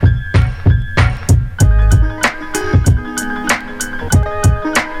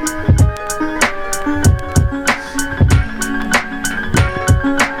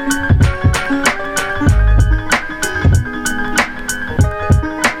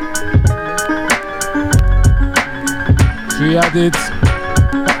we added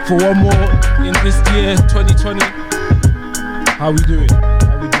back for one more in this year 2020. How we doing?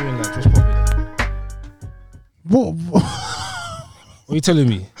 Like, just popping. What are you telling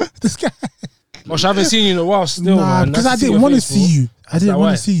me? This guy. Gosh, I haven't seen you in a while still, man. Because I didn't want to see you. I didn't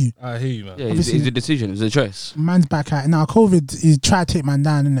want to see you. I hear you, man. Yeah, it's a decision. It's a choice. Man's back at now. COVID is trying to take man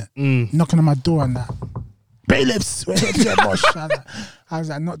down, innit? Knocking on my door and that. Bailiffs. I was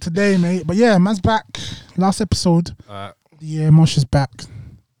like, not today, mate. But yeah, man's back. Last episode. Yeah, Mosh is back.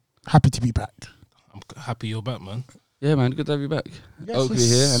 Happy to be back. I'm happy you're back, man. Yeah, man. Good to have you back. Yes, Oakley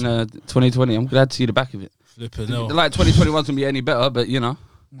here and 2020. I'm glad to see the back of it. Flipping hell. Like 2021's going to be any better, but you know.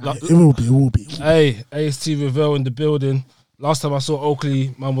 Nah, it will be. Hey, AST Revel in the building. Last time I saw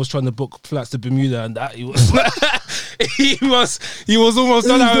Oakley, man was trying to book flights to Bermuda, and that he was almost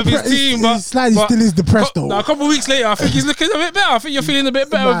done out of his team. But still is depressed though. A couple of weeks later, I think he's looking a bit better. I think you're feeling a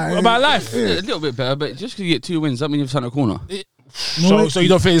bit better about life. Yeah, a little bit better, but just because you get 2 wins, that means you've turned a corner. So you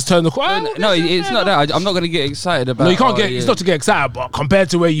don't think it's turned the corner? No, it's not that. I'm not going to get excited about. No, you can't get. It's not to get excited, but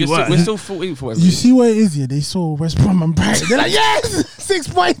compared to where you were, we're still 14 for You see where it is here? They saw West Brom and Brighton. They're like, yes, 6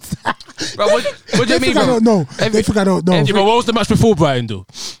 points. Bro, what do you mean, bro? I don't know. They think I don't know. Yeah, but what was the match before Brighton, though?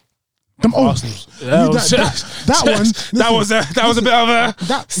 That was a bit of a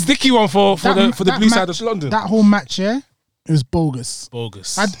sticky one for the blue side of London. That whole match, yeah, it was bogus.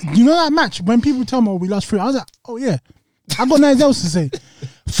 You know that match when people tell me we lost 3, I was like, oh yeah, I got nothing else to say.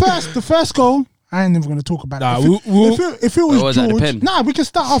 The first goal, I ain't never gonna talk about it. If it was George, we can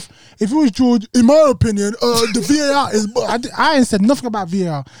start off. If it was George, in my opinion, the VAR is. I ain't said nothing about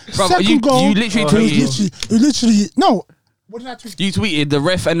VAR. Bro, Second goal, you literally tweeted. No. What did I tweet? You tweeted the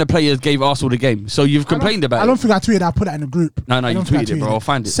ref and the players gave Arsenal the game, so you've complained about it. I don't think I tweeted. I put that in the group. No, you tweeted it, bro. I'll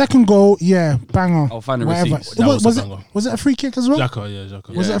find it. Second goal, yeah, banger. I'll find the receipts. Was it a free kick as well?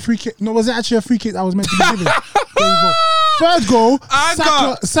 Xhaka. Was it a free kick? No, was it actually a free kick that was meant to be given? There you go. Third goal,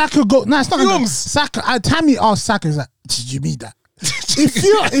 Saka goal. No, it's not. Saka. Tammy asked Saka, "Is like, did you mean that?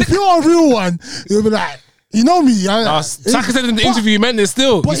 if you're a real one, you'll be like." You know me. Saka said in the interview he meant it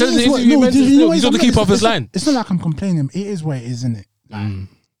still. He said in the interview he meant it still. He's on the keep off his line. It's not like I'm complaining. It is where it is, isn't it?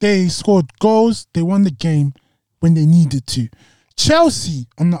 They scored goals. They won the game when they needed to. Chelsea,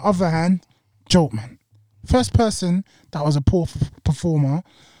 on the other hand, joke, man. First person that was a poor performer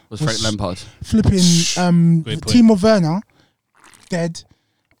was Frank Lampard. Flipping Timo Werner, dead.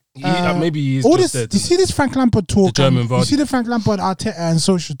 Maybe he's all just this. dead. You see this Frank Lampard talk? The German you see the Frank Lampard, Arteta and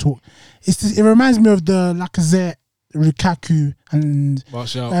social talk. It reminds me of the Lacazette, Lukaku and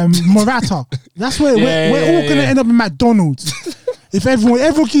Morata. That's where we're all gonna end up in McDonald's. If everyone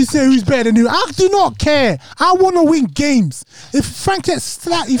can say who's better than you, I do not care. I want to win games. If Frank gets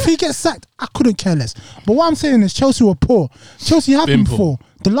sacked, I couldn't care less. But what I'm saying is Chelsea were poor. Chelsea have been poor.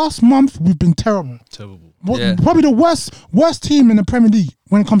 The last month we've been terrible. Probably the worst team in the Premier League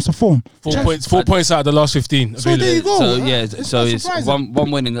when it comes to form. 4 points out of the last 15. So there you go. So it's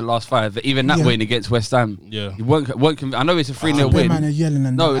one win in the last 5. Even that win against West Ham. Yeah. You weren't I know it's a 3-0 win. Man are yelling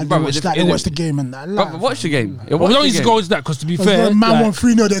and no, bro, they watch the game and that. Bro, watch the game. We don't need to go into that because to be fair, man won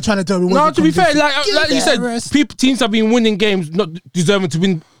 3-0. They're trying to tell me. No, to be fair, like you said, teams have been winning games, not deserving to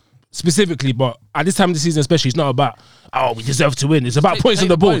win specifically, but at this time of the season, especially, it's not about we deserve to win. It's about points on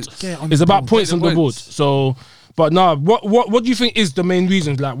the board. It's about points on the board. So. But no, what do you think is the main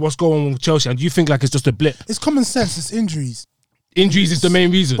reason? Like, what's going on with Chelsea? And do you think like it's just a blip? It's common sense. It's injuries. Injuries is the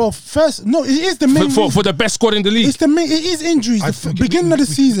main reason. Well, it is the main reason. For the best squad in the league. It is injuries. The beginning of the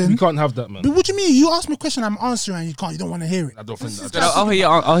season. We can't have that, man. But what do you mean? You ask me a question, I'm answering, and you don't want to hear it. I don't think that. I'll hear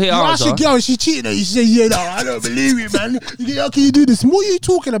you ask your girl, she cheated. You say, I don't believe you, man. How can you do this? What are you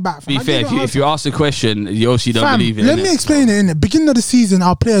talking about? Be fair, if you ask the question, you obviously don't believe it. Let me explain it. In the beginning of the season,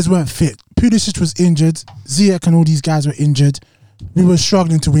 our players weren't fit. Pulisic was injured. Ziyech and all these guys were injured. We were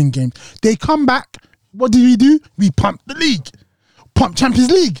struggling to win games. They come back. What did we do? We pumped the league. Pumped Champions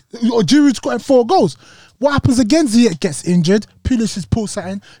League. Giroud scored 4 goals. What happens again? Ziyech gets injured. Pulisic pulls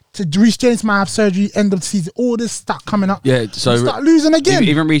something. Reece James might have surgery. End of the season. All this stuff coming up. Yeah, so we start losing again.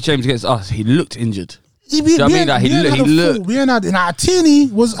 Even Reece James against us, he looked injured. He looked. We ain't had. Tini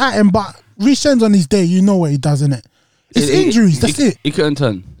was at him, but Reece James on his day, you know what he does, innit? It's injuries. That's it. He couldn't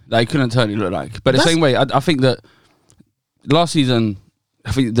turn. He couldn't turn. He looked like. But the same way, I think that last season,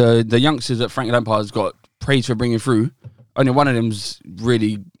 I think the youngsters that Frank Lampard's got praised for bringing through. Only one of them's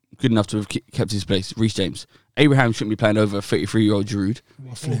really good enough to have kept his place. Reece James. Abraham shouldn't be playing over a 33-year-old Giroud.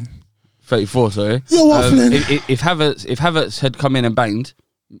 Waffling. 34, sorry. You're waffling. If Havertz had come in and banged,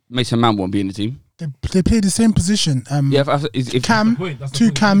 Mason Mount won't be in the team. They play the same position. If Cam,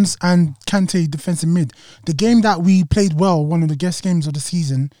 2 Cams and Kante defensive mid. The game that we played well, one of the guest games of the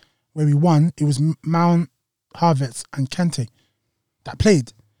season where we won, it was Mount, Havertz and Kante that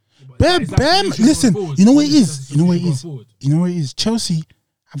played. Listen, you know what it is? You know what it is? Chelsea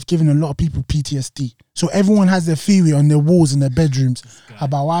have given a lot of people PTSD. So everyone has their theory on their walls in their bedrooms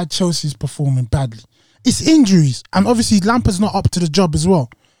about why Chelsea's performing badly. It's injuries. And obviously Lampard's not up to the job as well.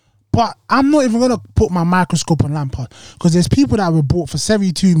 But I'm not even going to put my microscope on Lampard because there's people that were bought for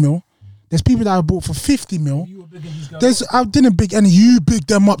 72 mil. There's people that were bought for 50 mil. I didn't big any. You big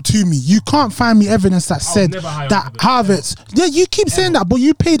them up to me. You can't find me evidence that said that Havertz. Yeah, you keep saying that, but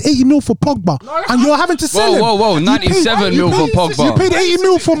you paid 80 mil for Pogba, and you're having to sell him. Whoa, 97 mil for Pogba. You paid 80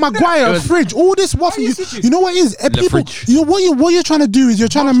 mil for Maguire, a fridge. All this waffle. You know what it is? People. You know what you're trying to do is you're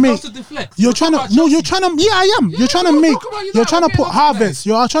trying to make. You're trying to. No, you're trying to. Yeah, I am. You're trying to make. You're trying to put Havertz.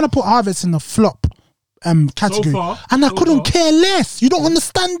 You're trying to put Havertz in the flop category, and I couldn't care less. You don't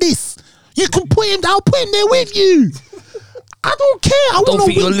understand this. You can put him. I'll put him there with you. I don't care. I don't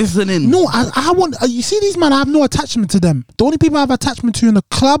think you're listening. No, I want. You see these men. I have no attachment to them. The only people I have attachment to in the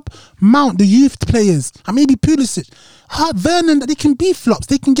club, Mount, the youth players, and maybe Pulisic, Vernon. They can be flops.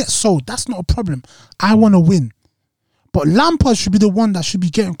 They can get sold. That's not a problem. I want to win, but Lampard should be the one that should be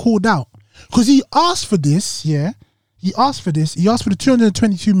getting called out because he asked for this. Yeah, he asked for this. He asked for the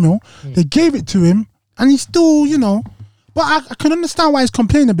 222 mil. They gave it to him, and he still, But I can understand why he's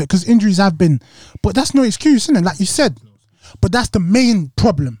complaining a bit because injuries have been. But that's no excuse, isn't it? Like you said. But that's the main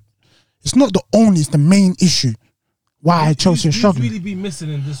problem. It's not the only, it's the main issue. Why Chelsea are struggling. He's really been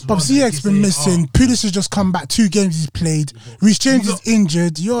missing in this. But Ziyech's been missing. Pulisic has just come back 2 games he's played. Reece James is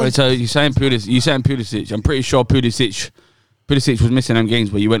injured. Wait, so you're saying Pulisic. I'm pretty sure Pulisic was missing them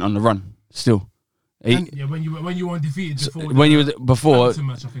games where you went on the run still. When you were undefeated before.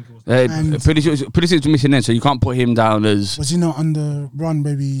 Match, I think it was. Pulisic was missing then, so you can't put him down as. Was he not on the run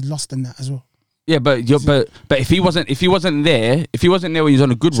where we lost in that as well? Yeah, but if he wasn't there when he was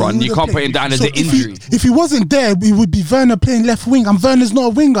on a good run, you can't put him down as an injury. If he wasn't there, we would be Werner playing left wing, and Werner's not a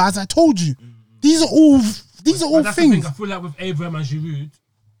winger, as I told you. These are all things. I feel like with Abraham and Giroud,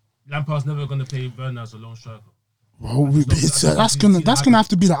 Lampard's never going to play Werner as a lone striker. Well, that's gonna have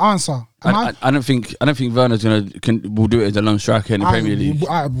to be the answer. I don't think Werner's will do it as a lone striker in the Premier League.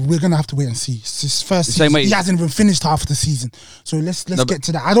 We're gonna have to wait and see. It's his first season. He hasn't even finished half of the season, so let's get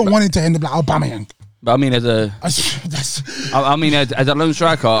to that. I don't want it to end up like Aubameyang. But I mean, as a lone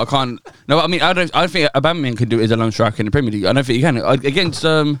striker, I can't. No, I mean, I don't think Aubameyang can do it as a lone striker in the Premier League. I don't think he can against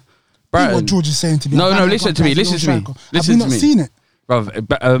Brighton. What George is saying to me. No, listen to me. Listen to me. Have you not seen it? Bro,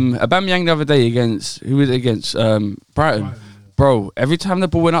 Aubameyang the other day who was it against Brighton? Bro, every time the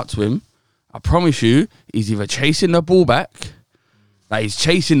ball went up to him, I promise you, he's either chasing the ball back, like he's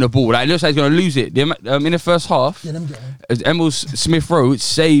chasing the ball, like it looks like he's going to lose it. In the first half, Emil Smith Rowe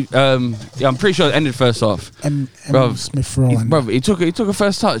saved. I'm pretty sure it ended first half. Emil Smith Rowe, bro, he took a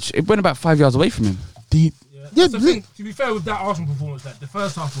first touch. It went about 5 yards away from him. That's the thing. To be fair with that Arsenal performance, that the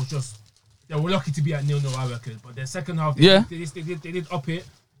first half was just. They were lucky to be at 0-0, I reckon. But the second half, they did up it.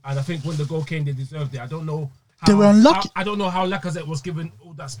 And I think when the goal came, they deserved it. I don't know. They were unlucky. I don't know how Lacazette was given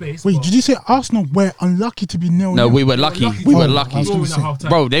all that space. Wait, did you say Arsenal were unlucky to be 0-0? No, we were lucky. We were lucky.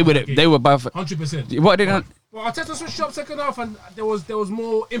 Bro, they were both 100%. What did not? Well, Arteta switched up second half, and there was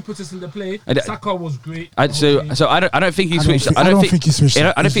more impetus in the play. Saka was great. So I don't think he switched. I don't think he switched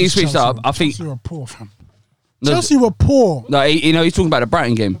up. I don't think he switched up. I think Chelsea were poor, fam. Chelsea were poor. No, he's talking about the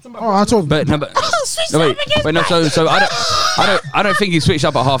Brighton game. I told. But no, so I don't think he switched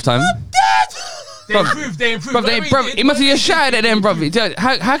up at halftime. They improved. He must have just shouted at them, bro.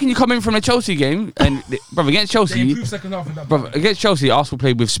 How can you come in from the Chelsea game and, bro, against Chelsea? They improved second half in that. Bro, against Chelsea, Arsenal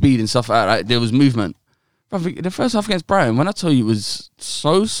played with speed and stuff like that. There was movement. Bro, the first half against Brighton, when I tell you it was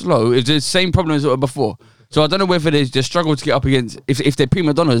so slow, it's the same problem as it was before. So I don't know whether they just struggle to get up against if they're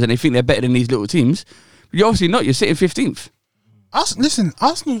prima donnas and they think they're better than these little teams. You're obviously not. You're sitting 15th. Listen,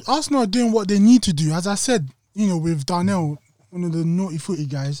 Arsenal are doing what they need to do. As I said, with Darnell, one of the naughty footy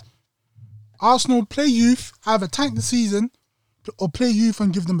guys, Arsenal play youth, either tank the season or play youth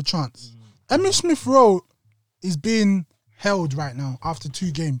and give them a chance. Emil Smith Rowe is being held right now after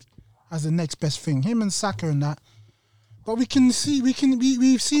 2 games as the next best thing. Him and Saka and that. But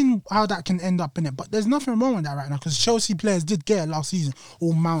we've seen how that can end up in it. But there's nothing wrong with that right now because Chelsea players did get it last season.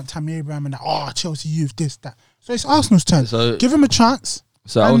 All Mount, Tammy Abraham and that. Chelsea youth, this, that. So it's Arsenal's turn. So give him a chance.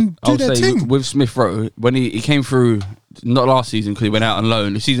 So I'll say with Smith Rowe, when he came through, not last season because he went out on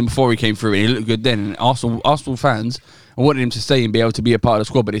loan, the season before he came through and he looked good then. And Arsenal fans wanted him to stay and be able to be a part of the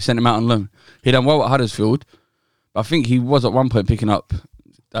squad, but they sent him out on loan. He done well at Huddersfield. But I think he was at one point picking up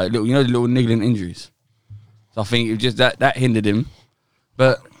the little niggling injuries. So I think it just that hindered him.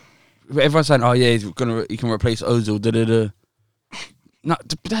 But everyone's saying, he can replace Ozil, No,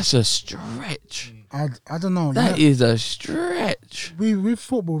 that's a stretch. I don't know. That is a stretch. With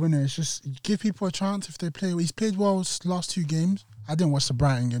football, innit? It's just give people a chance if they play. He's played well his last 2 games. I didn't watch the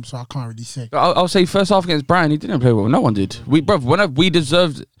Brighton game, so I can't really say. I'll say first half against Brighton, he didn't play well. No one did. We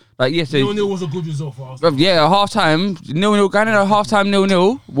deserved. Like yesterday, 0-0 was a good result for us. Bruv, yeah, half time 0-0. Going in at half time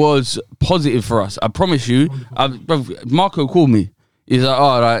 0-0 was positive for us. I promise you. Bruv, Marco called me. He's like,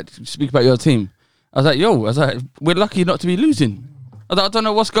 "Oh, like, speak about your team." I was like, "We're lucky not to be losing." I don't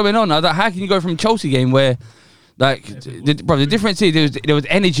know what's going on. I was like, how can you go from Chelsea game where, like, the difference is there was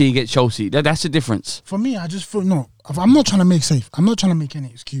energy against Chelsea. That's the difference. For me, I just feel no. I'm not trying to make safe. I'm not trying to make any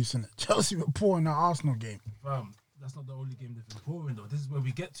excuse in it. Chelsea were poor in the Arsenal game. That's not the only game they've been pouring though. This is where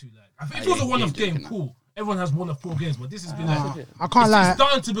we get to. Like, I think if it was a one-off game, cool. Everyone has one of 4 games, but this has been like I can't lie. It's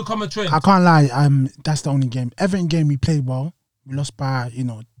starting to become a trend. I can't lie. That's the only game. Everton game we played well. We lost by a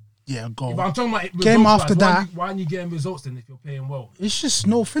goal. Yeah, but I'm talking about game after that. Why aren't you getting results then if you're playing well? It's just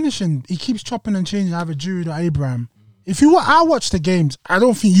no finishing. He keeps chopping and changing either Giroud or Abraham. If you I watch the games, I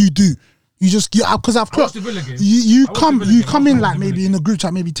don't think you do. You just because I've watched the Villa game. You come in like maybe in the group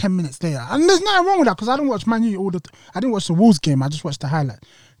chat maybe 10 minutes later, and there's nothing wrong with that because I don't watch Man U all the. I didn't watch the Wolves game. I just watched the highlight.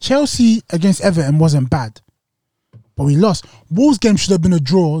 Chelsea against Everton wasn't bad, but we lost. Wolves game should have been a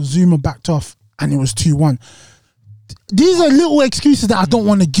draw. Zuma backed off, and it was 2-1. These are little excuses that I don't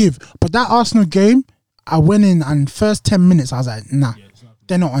want to give, but that Arsenal game, I went in and first 10 minutes I was like, nah,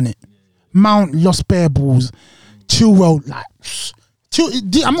 they're not on it. Mount lost bare balls. Chilwell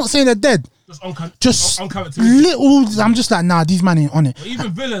I'm not saying they're dead. Just little. I'm just like, nah, these man ain't on it. But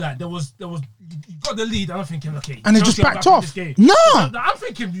even Villa, like there was. You got the lead, and I'm thinking, okay, and they just backed off. No, I'm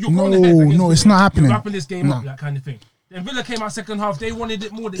thinking you're going ahead. No, it's not happening. You're wrapping this game up, that kind of thing. Then Villa came out second half. They wanted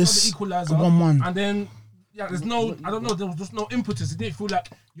it more. They got the equaliser, 1-1, and then there's no. I don't know. There was just no impetus. It didn't feel like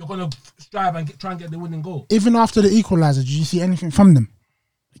you're gonna strive and try and get the winning goal. Even after the equaliser, did you see anything from them?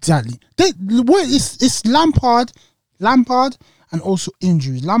 Exactly. It's Lampard, and also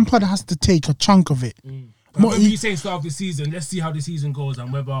injuries. Lampard has to take a chunk of it. But when you say start of the season, let's see how the season goes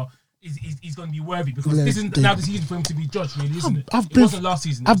and whether he's going to be worthy because this isn't now the season for him to be judged, really, isn't it? It wasn't last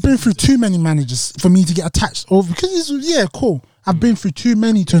season. I've been through too many managers for me to get attached over because cool. I've been through too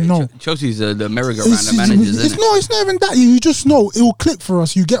many to know. Chelsea's the merry-go-round of managers, isn't it? It's not even that. You just know it will click for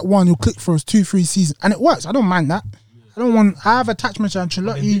us. You get one, it'll click for us 2-3 seasons, and it works. I don't mind that. I have attachment to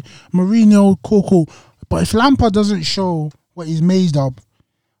Ancelotti, Mourinho, cool. But if Lampard doesn't show what he's made of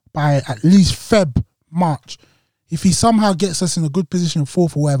by at least March, if he somehow gets us in a good position of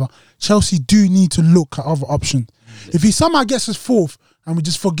 4th or whatever, Chelsea do need to look at other options. If he somehow gets us 4th and we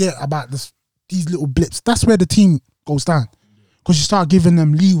just forget about these little blips, that's where the team goes down. Because you start giving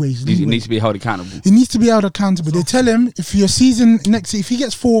them leeways. He needs to be held accountable. He needs to be held accountable. They tell him if he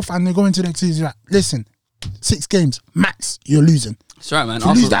gets 4th and they go into next season, like, listen, 6 games max, you're losing. That's right, man.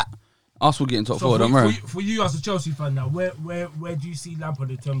 Arsenal getting top 4. Don't worry. For you as a Chelsea fan now, where do you see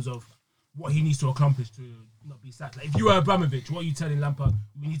Lampard in terms of what he needs to accomplish to not be sacked? Like if you were Abramovich, what are you telling Lampard?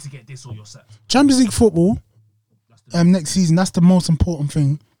 We need to get this or you're sacked. Champions League football next season. That's the most important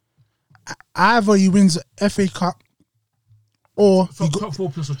thing. Either he wins the FA Cup or top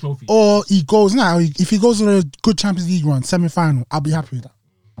 4 plus a trophy, or he goes now. If he goes on a good Champions League run, semi-final, I'll be happy with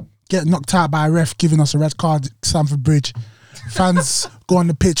that. Get knocked out by a ref giving us a red card, Stamford Bridge. Fans go on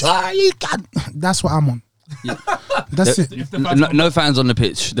the pitch. You can. That's what I'm on. Yeah. That's it. No fans on the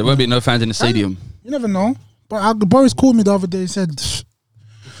pitch. There won't be no fans in the stadium. You never know. But Boris called me the other day and said,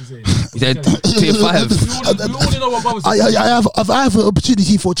 he said, tier 5. I have an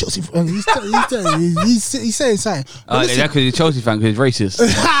opportunity for Chelsea. He's saying something. That's because he's a Chelsea fan because he's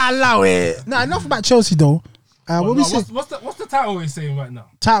racist. Allow it. No, enough about Chelsea though. What's the title race saying right now?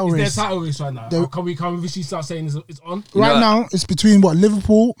 Is there a title race right now? Can we officially start saying it's on? Right now, it's between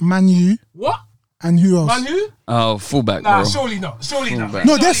Liverpool, Man U. What? And who else? Man U? Oh, fullback, bro. Surely not.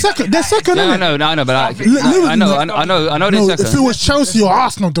 No, they're second. They're second. No, but I know they're second. If it was Chelsea or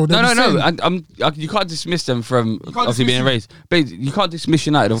Arsenal, though, no. You can't dismiss them from obviously being raised. But you can't dismiss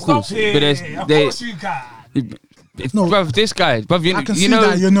United, of course. But of course you can. Bro, this guy, I can see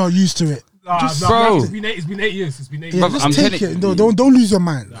that you're not used to it. Bro, it's been 8 years. Yeah, just take it. Don't lose your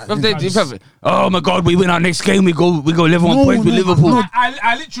mind. Oh my God, we win our next game. We go level 1 point with Liverpool.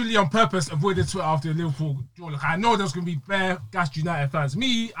 I literally on purpose avoided Twitter after Liverpool draw. Like, I know there's gonna be bare gassed United fans.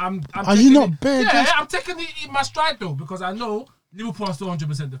 I'm Are you not bare? Yeah, I'm taking it in my stride though because I know Liverpool are still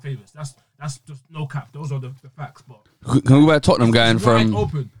 100% the favourites. That's just no cap. Those are the facts. But can we talk about Tottenham going from?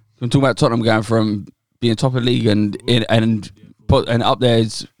 Can we talk about Tottenham going from being top of the league and up there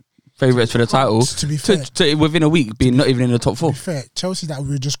is favourites for the title to be fair, to within a week being not even in the top 4. To be fair, Chelsea that we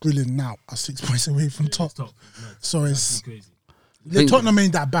were just grilling now are 6 points away from top. So it's crazy. The Tottenham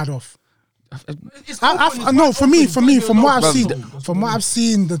ain't that bad off. No, for me, from what I've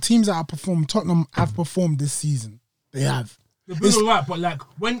seen, the teams that have performed, Tottenham have performed this season. They have. They've been alright, but like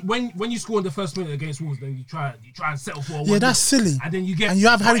when you score in the first minute against Wolves, then you try and settle for a 1-0. That's silly. And then you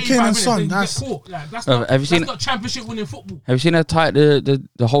have Harry Kane and Son. That's not championship winning football. Have you seen how tight the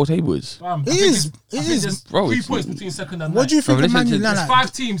whole table is? It is. Bro, 3 points between second and ninth. What do you think of Man U? There's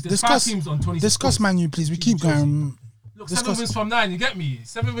 5 teams. There's 5 teams on 26. Discuss Man U, please. We keep going. Look, 7 wins from 9. You get me?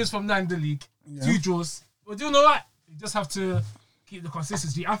 7 wins from 9 in the league. 2 draws. We're doing all right. You just have to keep the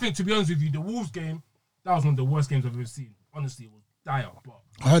consistency. I think, to be honest with you, the Wolves game, that was one of the worst games I've ever seen. Honestly, it was dire. But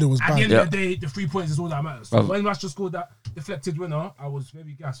I heard it was bad. At the end of the day, the 3 points is all that matters. So when Rashford scored that deflected winner, I was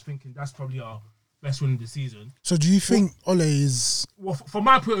very gassed, thinking that's probably our best win of the season. So do you think Ole is... Well, from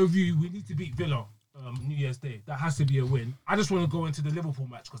my point of view, we need to beat Villa New Year's Day. That has to be a win. I just want to go into the Liverpool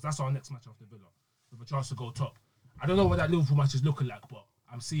match because that's our next match after Villa with a chance to go top. I don't know what that Liverpool match is looking like, but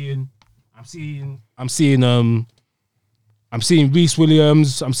I'm seeing Reece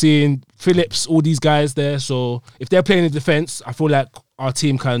Williams, I'm seeing Phillips, all these guys there. So if they're playing in defence, I feel like our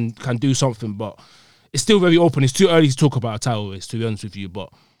team can do something. But it's still very open. It's too early to talk about a title race, to be honest with you.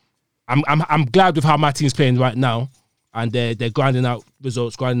 But I'm glad with how my team's playing right now, and they're grinding out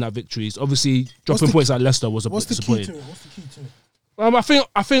results, grinding out victories. Obviously, dropping points at Leicester was a bit disappointing. What's the key to it?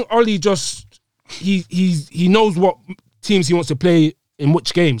 I think Ollie just he knows what teams he wants to play in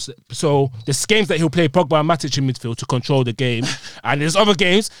which games. So there's games that he'll play Pogba and Matic in midfield to control the game, and there's other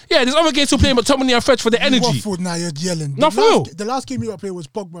games he'll play McTominay and Fred for the energy. Watford, now you're yelling. No, for real. The last game you played was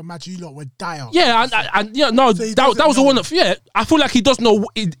Pogba and Matic. You lot were dire. Yeah, that was the one. I feel like he does know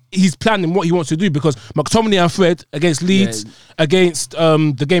he's planning what he wants to do, because McTominay and Fred against Leeds, against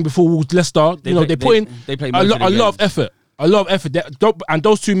the game before Wolves, Leicester, they put in a lot of effort. A lot of effort. And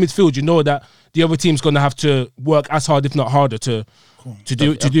those two midfield, you know that the other team's going to have to work as hard, if not harder, to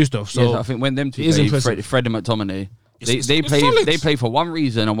do stuff. So I think when them two play, Fred and McTominay, they play for one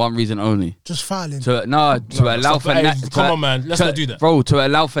reason and one reason only. Just fouling. To allow Fernandez. Come on, man. Let's not do that, bro. To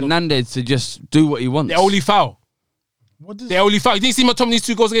allow Fernandez to just do what he wants. They only foul. They only foul. You didn't see McTominay's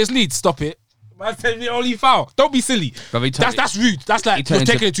 2 goals against Leeds? Stop it. Man, the only foul. Don't be silly. That's rude. That's like you're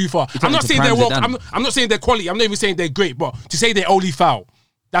taking it too far. I'm not saying they're woke. I'm not saying they're quality. I'm not even saying they're great. But to say they only foul,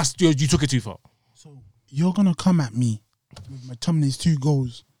 you took it too far. So you're gonna come at me with McTominay's 2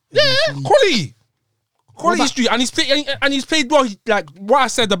 goals? Yeah, quality street, and he's played well. Like what I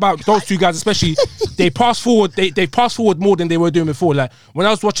said about those 2 guys, especially, they pass forward. They pass forward more than they were doing before. Like when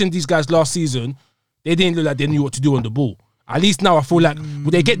I was watching these guys last season, they didn't look like they knew what to do on the ball. At least now I feel like when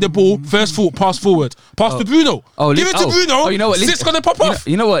they get the ball, first thought, pass forward, pass to Bruno. Give it to Bruno. You know what? It's gonna pop off.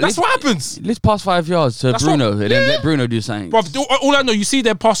 You know what? That's what happens. Let's pass 5 yards to Bruno, and then let Bruno do something. Bro, all I know, you see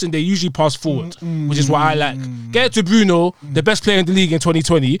them passing, they usually pass forward, which is what I like. Get it to Bruno, the best player in the league in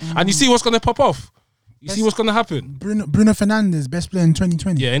 2020, and you see what's gonna pop off. You see what's gonna happen. Bruno Fernandes, best player in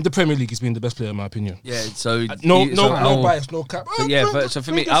 2020. Yeah, in the Premier League, he's been the best player in my opinion. Yeah, so no bias, no cap. So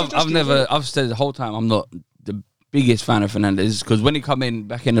for me, I've said the whole time I'm not the biggest fan of Fernandes, because when he come in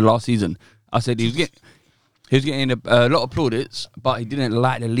back in the last season, I said he was getting a lot of plaudits, but he didn't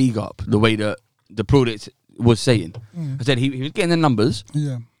light the league up the way that the plaudits was saying. I said he was getting the numbers,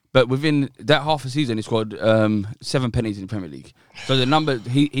 but within that half a season, he scored 7 penalties in the Premier League. So the number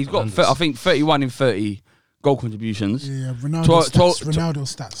he's got, I think 31 in 30 goal contributions. Yeah, Ronaldo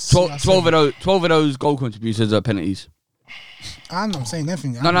stats. 12 of those goal contributions are penalties. I'm not saying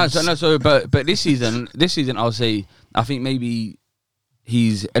anything. But this season, I'll say I think maybe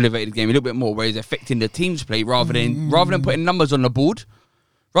he's elevated the game a little bit more, where he's affecting the team's play rather than putting numbers on the board,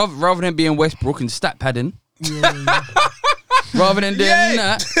 rather than being Westbrook and stat padding. Rather than doing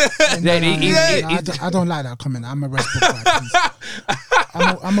that, I don't like that comment. I'm a Westbrook guy.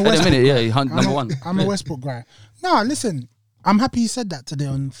 I'm a Westbrook guy. Number one. I'm a Westbrook guy. No, listen. I'm happy you said that today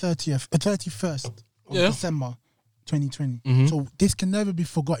on 31st of December 2020. So this can never be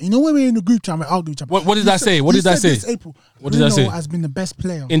forgotten. You know when we're in the group chat, we argue each other. What did I say? What did I say? April, what did I say? Bruno has been the best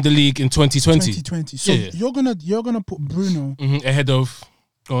player in the league in 2020. So you're gonna put Bruno ahead of.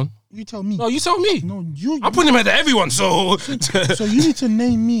 Go on. You tell me. No, you tell me. No, I'm putting him ahead of everyone. So you need to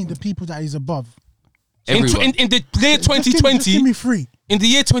name me the people that he's above. In the year 2020, just give me 3. In the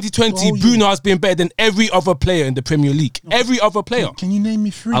year 2020, Bruno has been better than every other player in the Premier League. Every other player. Can you name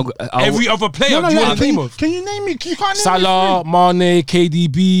me 3? Every other player. Can you name me? You can't name Salah, Mane,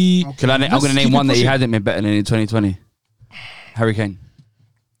 KDB. Okay. I'm going to name one that he hasn't been better than in 2020. Harry Kane.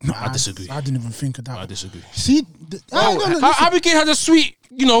 No, I disagree. I didn't even think of that. I disagree. See, Harry Kane had a sweet,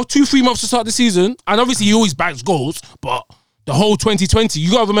 2-3 months to start the season, and obviously he always bags goals. But the whole 2020,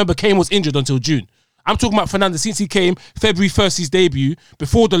 you got to remember, Kane was injured until June. I'm talking about Fernandes since he came February 1st, his debut,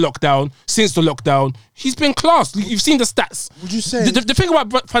 before the lockdown, since the lockdown. He's been class. You've seen the stats. Would you say the thing about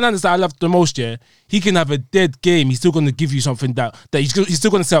Fernandes that I love the most? Yeah, he can have a dead game. He's still going to give you something that he's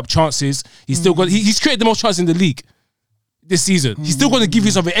still going to set up chances. He's still going. He's created the most chances in the league this season. He's still going to give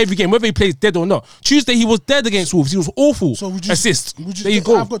you something every game, whether he plays dead or not. Tuesday he was dead against Wolves. He was awful. So assist. There you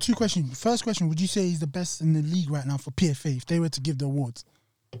go. I've got 2 questions. First question: would you say he's the best in the league right now for PFA if they were to give the awards?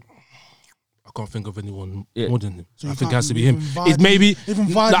 I can't think of anyone more than him. So I think it has to be even him. Vardy, It's maybe even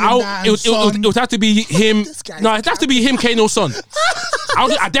Vardy it would have to be him. No, it has to be him, Kane or Son.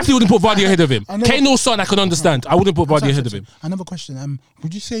 I definitely wouldn't put Vardy ahead of him. Kane or Son, I can understand. I wouldn't put Vardy ahead of him. Another question.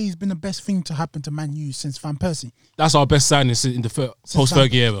 Would you say he's been the best thing to happen to Man U since Van Persie? That's our best signing in the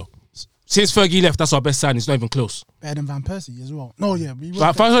post-Fergie era. Since Fergie left, that's our best signing. It's not even close. Better than Van Persie as well. No, yeah.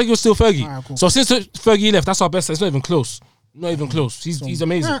 Van Persie was still Fergie. Right, cool. So since Fergie left, that's our best. It's not even close. Not even close. He's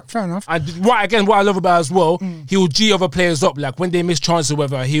amazing. Right, fair enough. What I love about it as well, he'll G other players up. Like when they miss chances or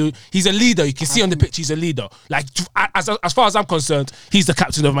whatever, he's a leader. You can see on the pitch he's a leader. Like as far as I'm concerned, he's the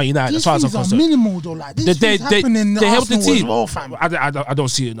captain of Man United. As far as I'm concerned, minimal though. Like these things happen in they help the Arsenal team. as well, fam. I don't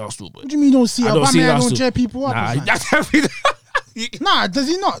see it in Arsenal. But What do you mean you don't see it? I don't see it in Aubameyang Arsenal. don't cheer people up. Nah, Nah, does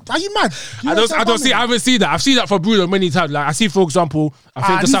he not? Are you mad? I don't see. I haven't seen that. I've seen that for Bruno many times. Like I see, for example, I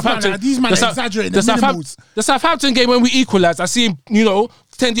think the Southampton. These men exaggerating the Southampton game when we equalised. I see him.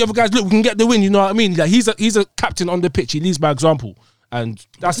 Tell the other guys, look, we can get the win. You know what I mean? Like he's a captain on the pitch. He leads by example, and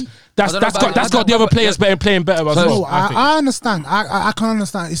that's got the other players playing better as well. I understand. I can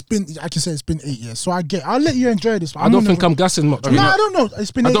understand. It's been, I can say it's been 8 years. So I'll let you enjoy this. I don't think I'm gassing much. No, I don't know.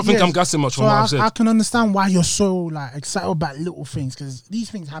 It's been 8 years. I don't think I'm gassing much from what I've said. I can understand why you're so excited about little things, because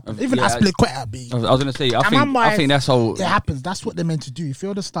these things happen. Even Aspilicueta, I was going to say, I think that's how it happens. That's what they're meant to do. If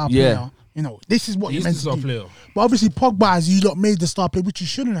you're the star player, this is what you're meant to do. But obviously, Pogba, as you lot made the star player, which you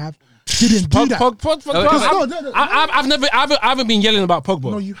shouldn't have. Didn't do that. I haven't been yelling about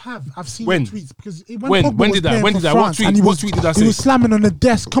Pogba. No, you have. I've seen the tweets because when did I? What tweet did I say? He was slamming on the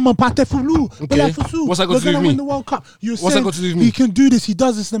desk. Come on, Pate Foulou. What's that got to do with me? Win the World Cup. You're saying he can do this. He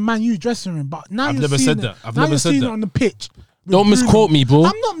does this in the Man U dressing room. But now I've never said that. I've never said that on the pitch. Don't misquote me, bro.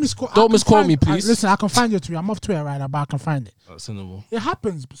 I'm not misquoting. Don't misquote me, please. Listen, I can find your tweet. I'm off Twitter right now, but I can find it. That's sensible. It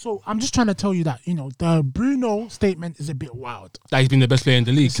happens. So I'm just trying to tell you that the Bruno statement is a bit wild. That he's been the best player in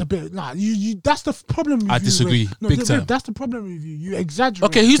the league. It's a bit you. That's the problem with you. I disagree. Big time. That's the problem with you. You exaggerate.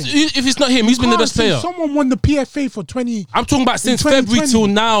 Okay, if it's not him, who's been the best player? Someone won the PFA for 20. I'm talking about since February till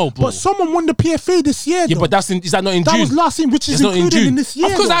now, bro. But someone won the PFA this year. Yeah, but is that not in June? That was last season, which is included in this year.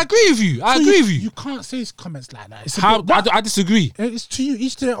 Of course, I agree with you. I agree with you. You can't say comments like that. I disagree. It's to you,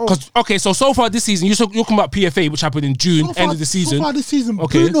 each to their own. Okay, so far this season, you're talking about PFA, which happened in June, end of the season. So far this season,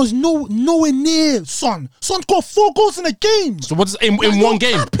 Bruno's nowhere near Son. Son got 4 goals in a game. So what's in one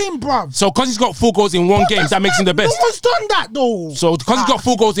game? Capping, bruv. So because he's got 4 goals in one game, that makes him the best. No one's done that though. So because he's got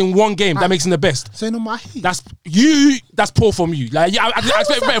 4 goals in one game, that makes him the best. Say no more. That's poor from you. Like I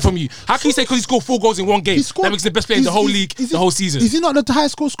expect better from you. How can you say because he scored 4 goals in one game, that makes him the best player in the whole league, the whole season? Is he not the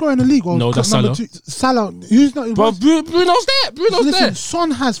highest scorer in the league? No, that's Salah. Salah. Who's not? But Bruno's there. Bruno's there. Son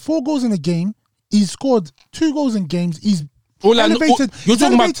has 4 goals in a game. He's scored 2 goals in games. He's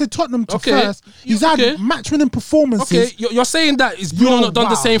elevated Tottenham to first. He's had match-winning performances. Okay, you're saying that is Bruno not done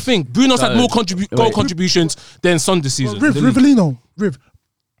the same thing? Bruno's had more goal contributions than Son this season. Rivellino.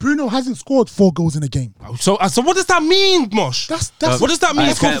 Bruno hasn't scored 4 goals in a game. So what does that mean, Mosh? What does that mean?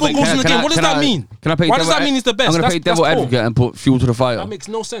 He's scored 4 goals in a game. What does that mean? Why does that mean he's the best? I'm going to play devil advocate and put fuel to the fire. That makes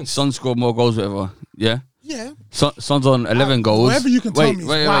no sense. Son scored more goals, whatever. Yeah. Yeah. Son's on 11 goals. Whatever you can tell me.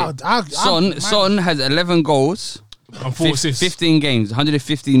 Wild. Son has 11 goals. And 4 assists. 15 games,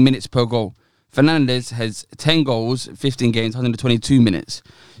 115 minutes per goal. Fernandes has 10 goals, 15 games, 122 minutes.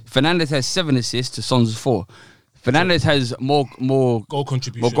 Fernandes has 7 assists to Son's 4. Fernandes has more goal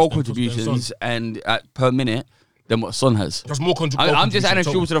contributions and per minute than what Son has. That's more I'm just adding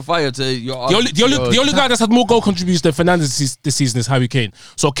fuel to the fire to your. The only guy that's had more goal contributions than Fernandes this season is Harry Kane.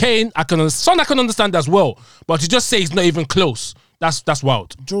 So Kane, I can understand as well, but to just say he's not even close, that's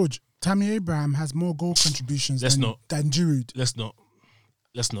wild. George, Tammy Abraham has more goal contributions than Giroud. Let's not.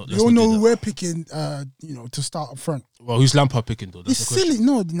 You all know who we're picking, to start up front. Well, who's Lampard picking though? It's silly.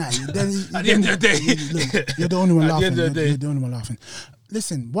 No, at the end of the day, you're the only one laughing. You're the only one laughing.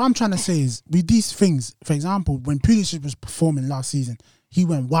 Listen, what I'm trying to say is, with these things, for example, when Pulisic was performing last season, he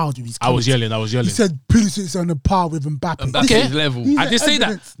went wild with his comments. I was yelling. He said Pulisic is on the par with Mbappe. Okay. Level. I did say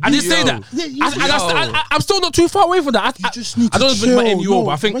that. I'm still not too far away from that. You just need to chill. I don't bring my MU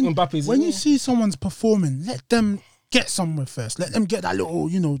over. I think Mbappe's. When you see someone's performing, let them get somewhere first. Let them get that little,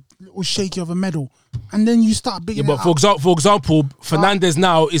 little shaky of a medal, and then you start bigging. Yeah, but for example, Fernandes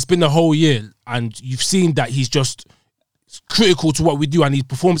now, it's been a whole year, and you've seen that he's just critical to what we do, and he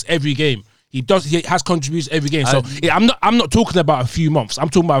performs every game. He has contributions every game. So I'm not talking about a few months. I'm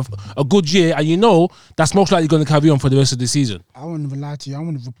talking about a good year, and that's most likely going to carry on for the rest of the season. I wouldn't even lie to you. I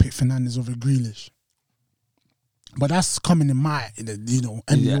wouldn't even pick Fernandes over Grealish. But that's coming in my,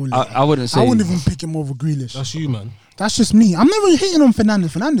 I wouldn't say. I wouldn't even pick him over Grealish. That's you, man. That's just me. I'm never hating on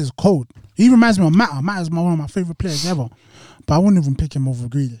Fernandes. Fernandes is cold. He reminds me of Mata. Mata's one of my favourite players ever. But I wouldn't even pick him over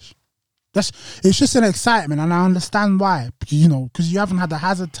Grealish. It's just an excitement, and I understand why. Because you haven't had the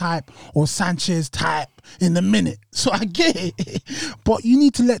Hazard type or Sanchez type in the minute. So I get it. But you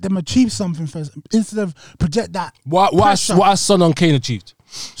need to let them achieve something first instead of project that. What has Son on Kane achieved?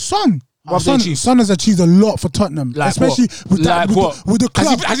 Son has achieved a lot for Tottenham, especially with the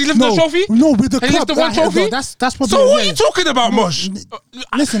club. Has he lifted the trophy? No, with the club. Has he lifted one trophy? That's what. So what are you talking about, Mosh?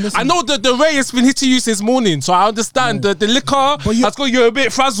 Listen. I know that the ray has been hitting you since morning, so I understand the liquor has got you a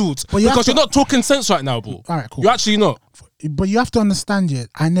bit frazzled because you're not talking sense right now, bro. All right, cool. You're actually not. But you have to understand,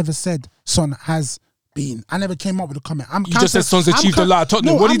 I never said Son has been. I never came up with a comment. You just said Son's achieved a lot at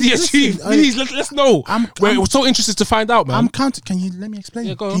Tottenham. What did he achieve? Please, let's know. We're so interested to find out, man. Can you let me explain?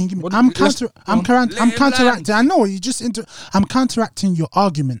 Yeah, go on. I'm counteracting. I know you just I'm counteracting your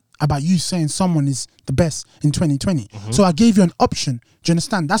argument about you saying someone is the best in 2020. So I gave you an option. Do you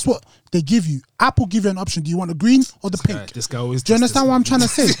understand? That's what they give you. Apple give you an option. Do you want the green or the pink? This guy always. Do you understand what I'm trying to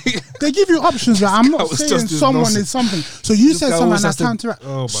say? They give you options. Right? I'm not saying someone is something. So you said someone and I counteract.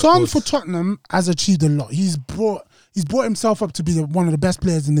 Son for Tottenham has achieved a lot. He's brought himself up to be one of the best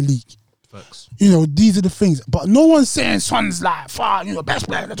players in the league. Facts. These are the things. But no one's saying Son's like far, best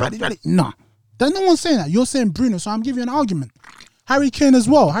player in the 2020. Nah. Then no one's saying that. You're saying Bruno, so I'm giving you an argument. Harry Kane as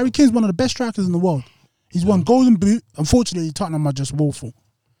well. Harry Kane's one of the best strikers in the world. He's won Golden Boot. Unfortunately, Tottenham are just woeful.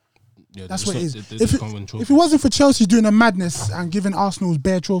 Yeah, that's what it is. If it wasn't for Chelsea doing a madness and giving Arsenal's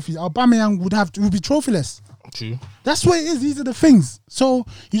bare trophies, Aubameyang would be trophyless. True. That's what it is. These are the things. So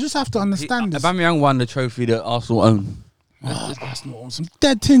you just have to understand this. Aubameyang won the trophy that Arsenal own. That's not some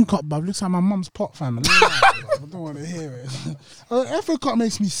dead tin cup, bruv. Looks like my mum's pot, fam. I don't want to hear it. FA Cup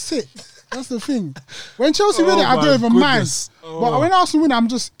makes me sick. That's the thing. When Chelsea win it, I don't even mind. But when Arsenal win it, I'm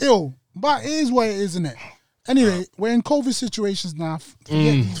just ill. But it is what it is, isn't it? Anyway, we're in COVID situations now.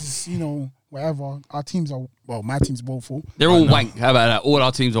 Forget these, whatever. Our teams are, my team's woeful. They're all wank. How about that? All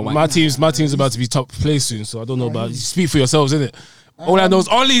our teams are wank. My team's about to be top place soon, so I don't know about it. Speak for yourselves, innit? All I know is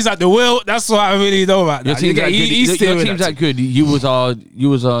Ollie's at the wheel. That's what I really know about that. Your team's that good. You was our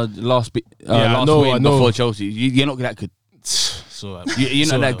last win before Chelsea. You're not that good. So you're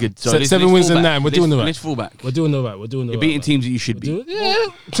not that good. So 7 wins and 9. We're doing all right. Let's fall back. We're doing all right. You're beating teams that you should beat. Yeah,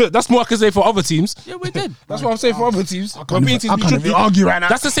 that's more I can say for other teams. Yeah, we did. That's what I'm saying for other teams. I can't even argue right now.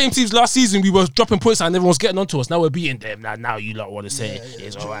 That's the same teams last season. We were dropping points and everyone was getting onto us. Now we're beating them. Now you lot want to say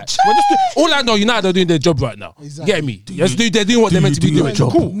it's all right. All I know, United are doing their job right now. Exactly. Get me? They're doing what they're meant to be doing.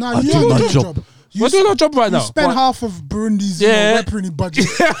 Cool. No, you're doing your job. We're doing our job right now. You spent half of Burundi's weaponry budget.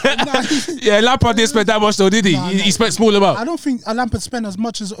 Lampard didn't spend that much though, did he? He spent small amount. I don't think Lampard spent as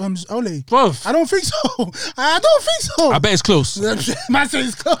much as Ole. Both. I don't think so. I bet it's close. Man said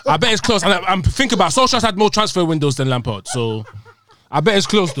it's close. I bet it's close. And I'm thinking about Solskjaer's had more transfer windows than Lampard, so I bet it's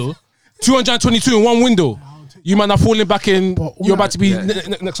close though. 222 in one window. You might not falling back in. You're about to be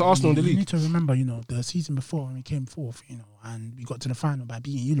next to Arsenal in the league. You need to remember, the season before when we came fourth, and we got to the final by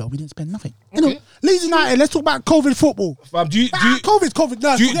beating you lot. We didn't spend nothing. Okay. Leeds United. Let's talk about COVID football. COVID.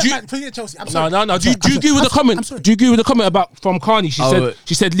 No, forget Chelsea. I'm sorry. No. Do you agree with the comment? Do you agree with the comment about from Carney?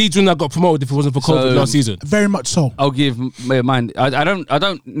 She said Leeds wouldn't have got promoted if it wasn't for COVID last season. Very much so. I'll give mine. I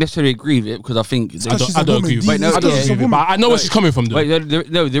don't necessarily agree with it because I think I don't agree. But I know where she's coming from. Though.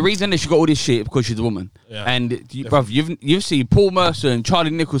 The reason that she got all this shit is because she's a woman. Yeah. And bruv, you've seen Paul Mercer and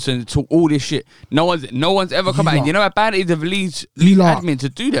Charlie Nicholson talk all this shit. No one's ever come out. You know how bad it is of Leeds admin to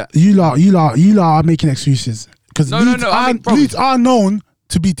do that. You lot are making excuses because Leeds are known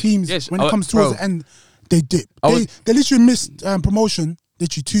to be teams when it comes towards the end. They dip. They literally missed promotion.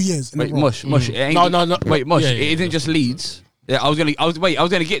 Literally 2 years. Wait, Mush. No. Wait, Mush. It isn't just Leeds. Yeah, I was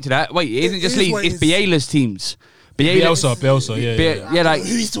gonna get to that. Wait, it isn't just Leeds. It's Biela's teams. Bielsa, yeah, like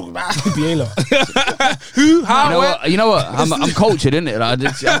who he's talking about? Biela. Who? How? You know what? I'm cultured, innit? Like,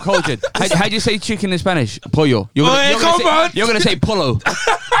 I'm cultured. How do you say chicken in Spanish? Pollo. You're gonna say polo.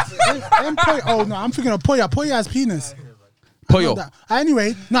 Oh no, I'm thinking of polla. Polla has penis. Pollo.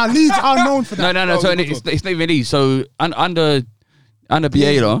 Anyway, Leeds are known for that. No. So it's not even Leeds. So under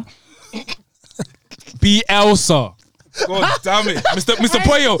Biela. Bielsa. God damn it, Mr.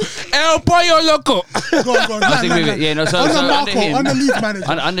 Pollo, El Pollo Loco. Go on. Yeah, no. So under Leeds manager.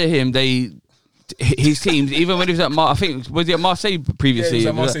 Under him, his teams, even when he was at I think was he at Marseille previously?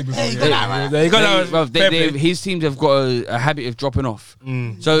 Yeah, he was at Marseille before. His teams have got a habit of dropping off.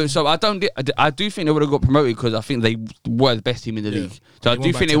 So I do think they would have got promoted because I think they were the best team in the league. So I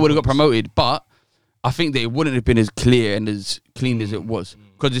do think they would have got promoted, but I think they wouldn't have been as clear and as clean as it was.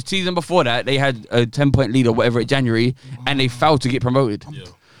 Because the season before that, they had a 10-point lead or whatever at January, and they failed to get promoted. Yeah.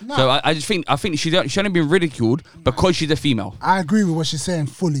 No. So I think she shouldn't be ridiculed because she's a female. I agree with what she's saying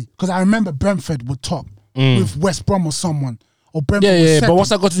fully because I remember Brentford were top with West Brom or someone or Brentford. Yeah. But what's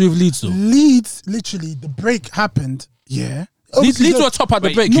that got to do with Leeds though? Leeds, literally, the break happened. Yeah. Leeds were top at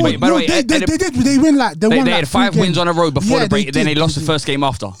the break. By the way, they did. They win like they won. They had 5 wins on a road before the break, and then they lost the first game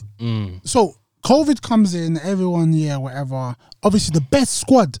after. So COVID comes in, everyone, whatever. Obviously, the best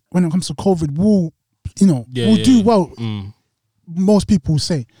squad when it comes to COVID will do well. Most people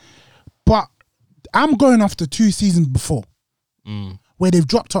say, but I'm going off the 2 seasons before where they've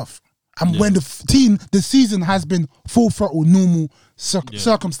dropped off, and when the season has been full throttle, normal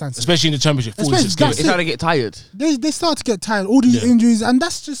circumstances, especially in the Championship. It's how they get tired. They start to get tired. All these injuries, and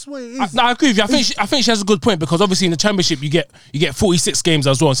that's just what it is. I agree with you. I think she has a good point because obviously in the Championship you get 46 games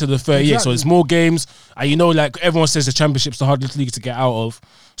as well instead of 38, so it's more games. And like everyone says, the Championship's the hardest league to get out of.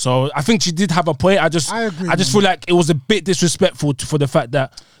 So I think she did have a point. I just feel like it was a bit disrespectful for the fact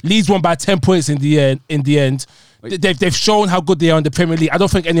that Leeds won by 10 points in the end. They've shown how good they are in the Premier League. I don't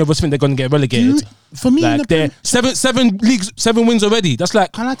think any of us think they're going to get relegated. For me, like they're 7 wins already. That's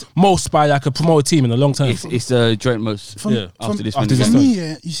like most by like a promoted team in a long time. It's the joint most after this. For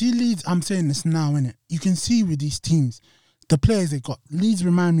me, you see Leeds. I'm saying this now, innit? You can see with these teams, the players they got. Leeds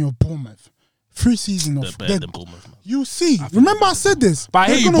remind me of Bournemouth. 3 seasons of better than Bournemouth. Man. You see, remember I said this. But I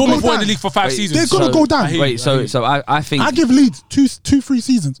hear you, Bournemouth won the league for 5 seasons. They're gonna go down. So I think I give Leeds 3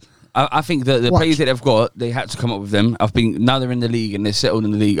 seasons. I think that the players that they've got, they had to come up with them. I think now they're in the league and they're settled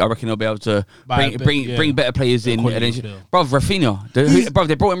in the league. I reckon they'll be able to bring better players in. Bro, Rafinha,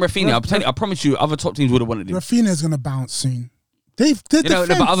 they brought in Rafinha. I promise you, other top teams would have wanted him. Rafinha's gonna bounce soon. But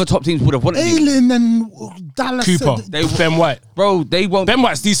other top teams would have wanted him. Ayling and Dallas, Cooper, Ben White. Bro, they won't. Ben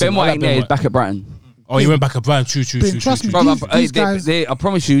White's decent. Ben White ain't there. He's back at Brighton. Oh, he went back at Brighton. True. Trust me, bro, these guys. I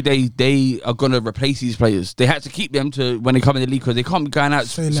promise you, they are gonna replace these players. They had to keep them to when they come in the league because they can't be going out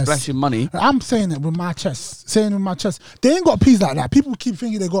splashing money. I'm saying it with my chest. They ain't got peas like that. People keep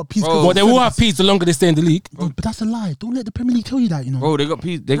thinking they got peas. Well, they will have peas the longer they stay in the league. But that's a lie. Don't let the Premier League tell you that. Bro, they got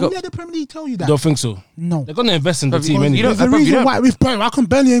peas. Don't let the Premier League tell you that. Don't think so. No, they're gonna invest in the team anyway. There's a reason why with Burnley, how come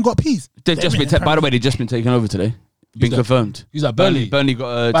Burnley ain't got peas? By the way, they've just been taken over today. Been confirmed. Who's that? Burnley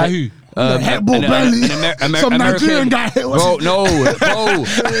got by who? Burnley. Some Nigerian guy. Bro, no, bro.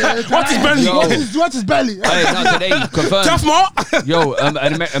 What is Burnley? What is Burnley? Not today. Confirmed. Jeff Moore. Yo,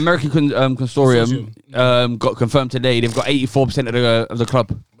 an American consortium got confirmed today. They've got 84% of the club.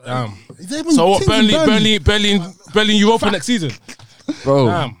 So what? Burnley Europa next season,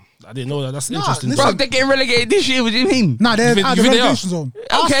 bro. I didn't know that. That's interesting. Bro, they're getting relegated this year. What do you mean? Nah, they're out of the relegation zone.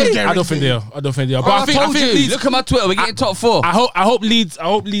 Okay. I don't think they are. But I think Leeds, look at my Twitter. We're getting top 4. I hope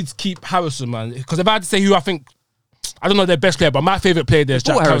Leeds keep Harrison, man. Because if I had to say who I think, I don't know their best player, but my favourite player there is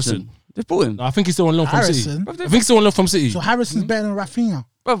Jack Harrison. They've bought him. No, I think he's still on loan from City. I think he's still on loan from City. So Harrison's better than Rafinha.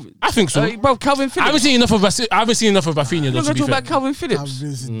 Bro, I think so. Bro, Calvin Phillips. I haven't seen enough of Rafinha. You're going to talk about Calvin Phillips.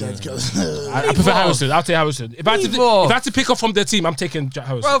 I prefer Harrison. I'll take Harrison. If I had to pick up from their team, I'm taking Jack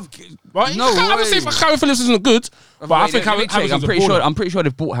Harrison. Bro, right? No, I would say Calvin Phillips isn't good, but I think Harrison's I'm pretty sure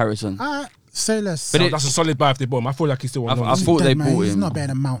they've bought Harrison. Say less. But that's a solid buy if they bought him. I feel like he's still on loan. I thought they bought him. He's not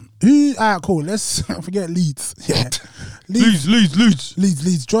better than Mount. Alright, cool. Let's forget Leeds. Yeah.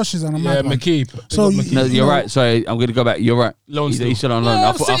 Leeds. Josh is on a mad one. McKeeb. So no, you're right. Sorry, I'm going to go back. You're right. He's still on loan.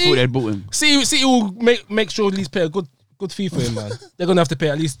 I thought they'd bought him. City will make sure Leeds pay a good fee for him, man. They're going to have to pay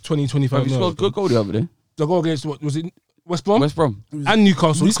at least 20-25 He scored a good goal the other day. The goal against, what was it? West Brom? And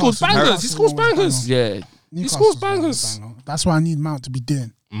Newcastle. He scores bangers. Yeah. He scores bangers. That's what I need Mount to be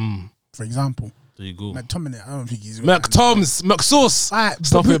doing. For example. There you go. McTominay, I don't think he's... McToms, McSauce. Right,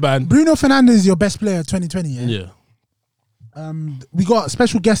 stop it, man. Bruno Fernandes is your best player of 2020, yeah? Yeah. We got a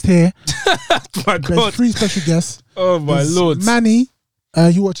special guest here. My God. There's 3 special guests. Oh, my Lord. Manny,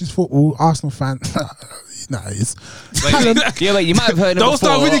 he watches football, Arsenal fan. Nah, he is. Wait, you might have heard him Don't before.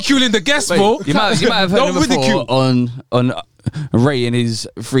 start ridiculing the guest, bro. You might have heard him before on Ray and his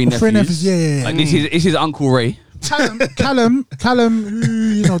 3 nephews. Yeah. Like, this is Uncle Ray. Callum,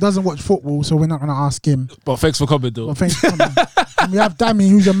 who doesn't watch football, so we're not gonna ask him. But thanks for coming, though. And we have Dammy,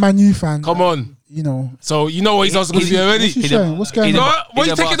 who's a Man U fan. Come on. you know. So you know what he's also going to be already. What's he showing? What's going on? Why are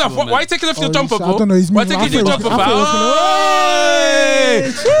you taking off? Why are you taking off your jumper, bro? I don't know. He's why are you taking your jumper, bro?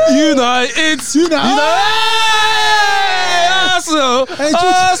 United. Arsenal.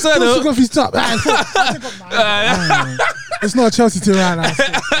 Took off his top. It's not a Chelsea team right now.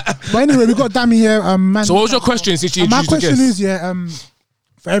 But anyway, we got Dammy here. So what was your question since you my question is,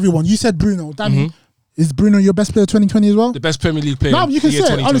 for everyone, you said Bruno. Dammy, is Bruno your best player 2020 as well? The best Premier League player. No, you can say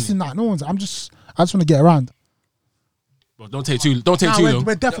it. Honestly, no one's. I just want to get around. Well, don't take too long.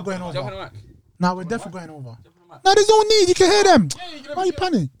 We're definitely going over. No, we're definitely going over. No, there's no need. You can hear them. Why are you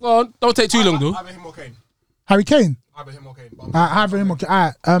panicking? Well, don't take too long, though. Either him or Kane. Harry Kane? Either him or Kane. Either him or Kane.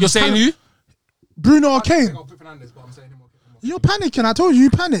 All right. You're saying who? Bruno or Kane? You're panicking. I told you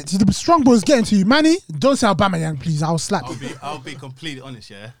panicked. The strong boy's getting to you. Manny, don't say Aubameyang, please. I'll slap you. I'll be completely honest,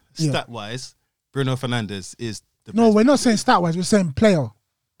 yeah? Stat-wise, Bruno Fernandes is the best. No, we're not saying stat-wise. We're saying player.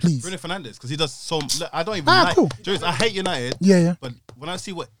 Please. Bruno Fernandes, because he does so. Look, I don't even like. Cool. Joyce, I hate United. Yeah. But when I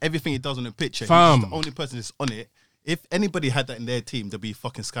see everything he does on the pitch, he's the only person that's on it. If anybody had that in their team, they'd be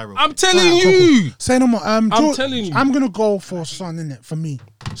fucking skyrocket. I'm telling you. Cool. Say no more. I'm telling you. I'm gonna go for Son, innit? For me,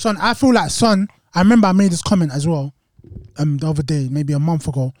 Son. I feel like Son. I remember I made this comment as well. The other day, maybe a month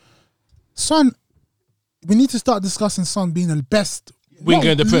ago. Son, we need to start discussing Son being the best winger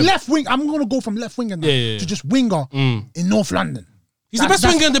in the Prem. Left wing. I'm gonna go from left winger to just winger in North London. He's the best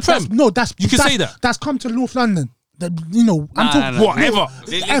winger in the Prem. You can say that. That's come to North London. I'm talking whatever.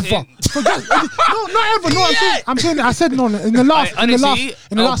 Ever. Forget, no, not ever. No, I'm saying. I said no in the last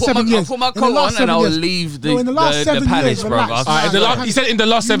 7 years. I'll put my coat on and I'll leave the palace, bro. He said in the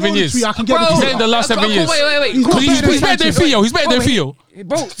last 7 years. He said in the last 7 years. Wait. He's better than Theo. He's better than Theo.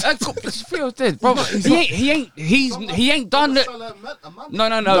 Bro, Theo's dead, bro. He ain't done it.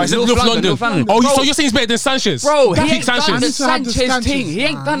 No. He's in North London. Oh, so you're saying he's better than Sanchez? Bro, he ain't done the Sanchez thing. He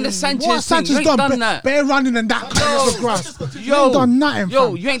ain't done the Sanchez thing. You ain't done that. Bare running and that kind of grass. You ain't done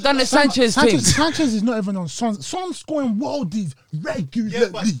nothing. You ain't done the Sanchez thing. Sanchez is not even on Son. Son's scoring worldies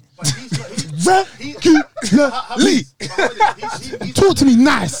regularly. Regularly. Talk to me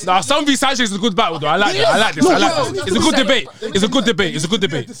nice. Nah, Son v Sanchez is a good battle though. I like this. It's a good debate. It's a good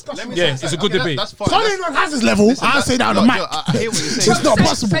debate. Yeah, it's a good debate. Son ain't on Hazard's level. I'll say that on the mic. It's not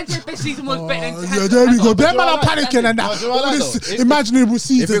possible. Sanchez best season was better than there we go. Them man are panicking and that. All this imaginable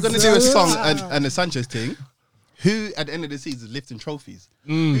season. If you're going to do a Son and the Sanchez thing, who at the end of the season is lifting trophies?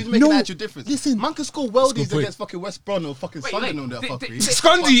 Who's making an actual difference? Listen, man can score worldies against fucking West Brom or fucking Sunderland on that fuckery.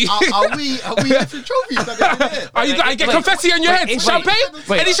 Scundy. Are we lifting trophies? Are you get confetti on your head? Champagne?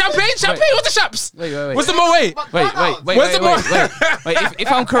 Any champagne? Champagne? What's the chaps? Wait. What's the Moet? Wait.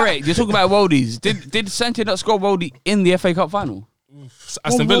 If I'm correct, you're talking about worldies. Did Sanchez not score worldie in the FA Cup final?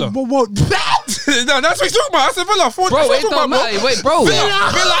 Aston Villa. What? No, that's what he's talking about. Aston Villa. Bro, it don't matter. Wait, bro.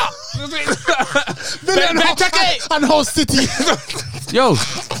 Villa and Hull City. Yo,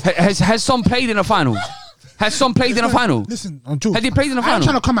 has Son played in a final? Listen, George, has he played in a final? I'm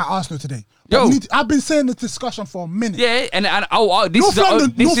trying to come at Arsenal today. Yo, I've been saying this discussion for a minute. Yeah, and this North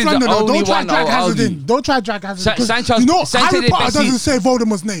London, the only one. Don't try drag Hazard. Sanchez, you know, Sanchez Harry Potter doesn't say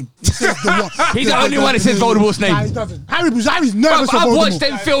Voldemort's name. He says the one. He's the only one that says Voldemort's name. Nah, he doesn't. Harry's nervous of Voldemort. I've watched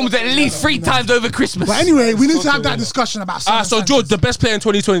them films at least 3 times over Christmas. But anyway, we need to have that discussion about. So George, the best player in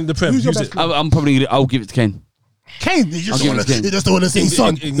 2020 in the Prem. Who's your best player? I'll give it to Kane. Kane, he just don't want to say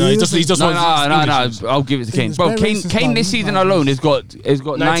Son. No, he just wants. No. I'll give it to Kane. Bro, Kane this season alone has got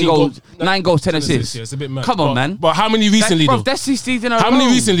 9 goals, 10 assists. Yeah, it's a bit mad. Come on, man. But how many recently though? That's this season alone. How many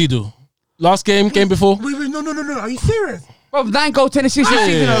recently though? Last game before? Wait, no. Are you serious? Bro, 9 goals, 10 assists this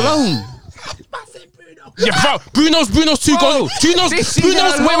season alone. Yeah, bro. Bruno's 2 goals.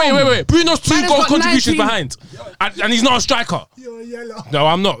 Wait. Bruno's 2 goal contributions behind, and he's not a striker. You're a yellow. No,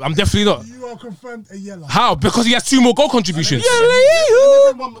 I'm not. I'm definitely not. You are confirmed a yellow. How? Because he has 2 more goal contributions.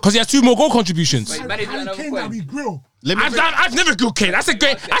 Because he has 2 more goal contributions. Kane that we grill. I've never grilled Kane. I said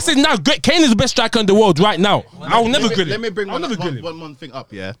now, Kane is the best striker in the world right now. I will never grill him. Let me bring one thing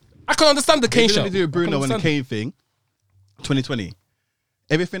up. Yeah, I can understand the Kane shot. Let me do Bruno and the Kane thing. 2020,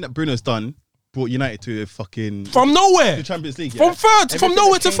 everything that Bruno's done brought United to from nowhere, the Champions League. From third, from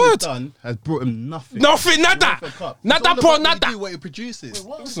nowhere to third. Done has brought him nothing. Nada. Do what he produces.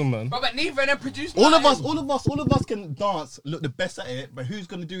 Listen, man. But neither of them produce. All of us can dance, look the best at it, but who's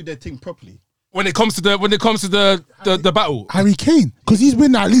gonna do their thing properly? When it comes to the battle, Harry Kane, because he's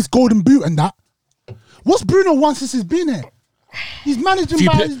winning at least Golden Boot and that. What's Bruno won since he's been here? He's managing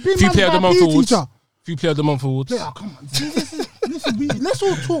by a PE teacher. Few Player of the Month awards. Yeah, come on. Listen, let's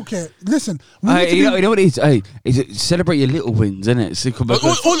all talk here. Listen, you know what it is? Hey, celebrate your little wins, innit?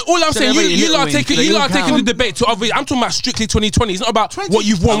 All I'm saying, you are taking the debate to other. I'm talking about strictly 2020. It's not about what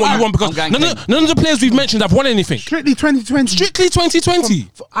you've won, because none of the players we've mentioned have won anything. Strictly 2020. Strictly 2020.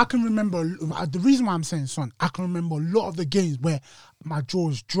 I can remember the reason why I'm saying Son. I can remember a lot of the games where my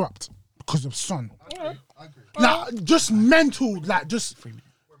jaws dropped because of Son. I agree. Like just mental, like just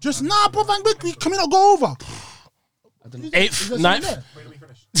nah, bro. Can we not go over? 8th, 9th.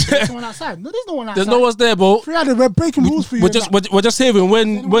 There's no one outside. No, there's no one outside. There's no one's there, bro. We're breaking rules for you. We're just hearing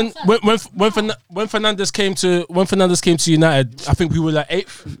when Fernandes came to United. I think we were like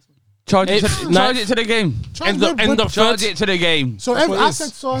 8th. Charge it to the game. End of charge it to the game. So I said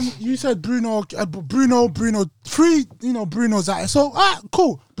Son, you said Bruno. Three, Bruno's at it. So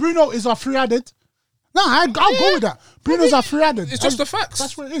cool. Bruno is our free added. No, I'll go with that. Bruno's our free added. It's just the facts.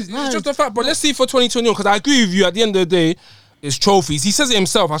 That's what it is. It's just the fact. But let's see for 2021, because I agree with you. At the end of the day, it's trophies. He says it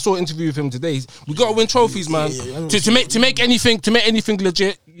himself. I saw an interview with him today. We got to win trophies, man. To make anything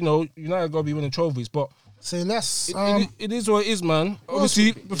legit, United got to be winning trophies. But say less. It is what it is, man.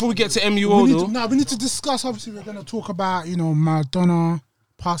 Obviously, before we get to MUO, we need to discuss. Obviously, we're going to talk about Maradona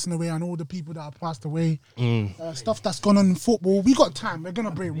passing away and all the people that have passed away, stuff that's gone on in football. We got time. We're gonna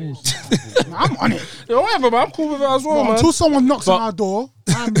break rules. I'm on it. Yeah, whatever, man. I'm cool with it as well, man. Until someone knocks on our door,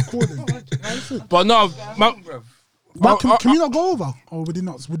 I'm recording. But no, can we not go over, or would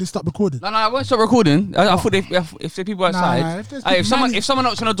they stop recording? No, I won't stop recording. I thought if the people outside, if someone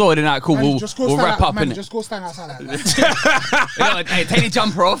knocks on the door, then cool. We'll wrap up, innit? Just go stand outside like that. Hey, take the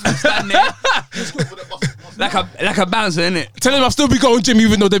jumper off and stand there. Like a bouncer, innit? Tell them I'll still be going, Jim,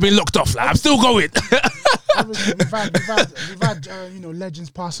 even though they've been locked off. Like, I'm still going. Obviously, we've had legends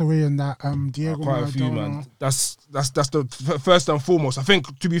pass away, and that Diego quite Maradona. a few, man. That's the first and foremost. I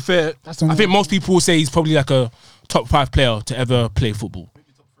think, to be fair, I think most people will say he's probably like a top 5 player to ever play football.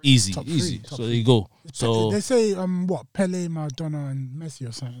 Easy. So there you go. So they say Pele, Maradona, and Messi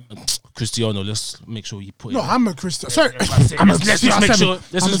or something. Cristiano. Let's make sure you put. No, I'm a Cristiano. Sorry, let's just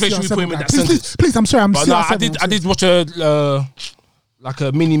make sure we put him in that sentence. Please, I'm sorry. I did watch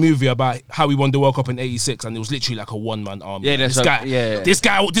a mini movie about how he won the World Cup in '86, and it was literally like a one-man army. Yeah, this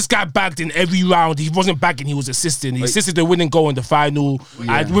guy bagged in every round. He wasn't bagging; he was assisting. He assisted the winning goal in the final.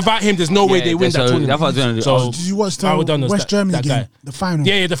 Yeah. And without him, there's no way they win that tournament. So did you watch the West Germany game? The final.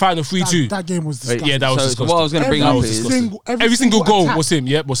 Yeah, the final 3-2. That game was disgusting. Yeah, that was disgusting. What I was going to bring up is every single goal was him.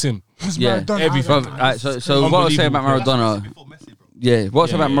 Yeah, was him. Yeah, so what I was saying about Maradona. Yeah,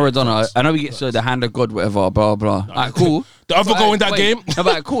 what's about Maradona? I know we get the hand of God, whatever, blah blah. Alright, cool. The other goal in that game.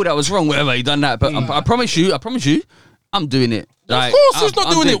 Cool, that was wrong. Whatever, he done that. But I promise you, I'm doing it. Of course, he's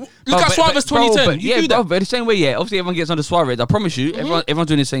not doing it. Look at Suarez 2010. But the same way, yeah. Obviously, everyone gets under Suarez. I promise you, everyone's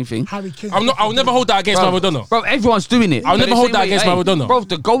doing the same thing. I'll never hold that against Maradona. Bro, everyone's doing it. I'll never hold that against Maradona. Bro,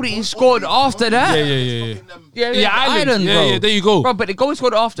 the goal that he scored after that. Yeah, Ireland. Yeah, there you go. Bro, but the goal he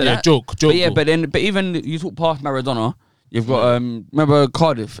scored after that. Joke. But even you talk past Maradona. You've got remember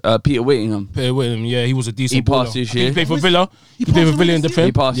Cardiff, Peter Whittingham. Yeah, he was a decent. He passed this year. He played for Villa. He played for Villa in defence.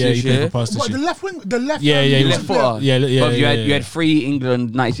 He passed this year. The left wing, the left. Yeah, he left footer. You had 3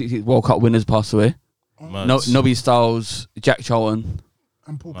 England 1966 World Cup winners pass away. Nobby Stiles, Jack Charlton,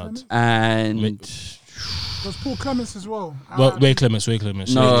 and Paul Clements. And there's Paul Clements as well. Ray Clements.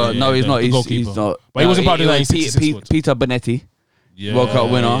 No, he's not. He's not. But he wasn't part of the 1966. Peter Bonetti. World Cup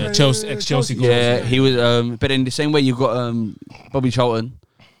winner, ex-Chelsea goal. Yeah, he was. But in the same way, you've got Bobby Charlton.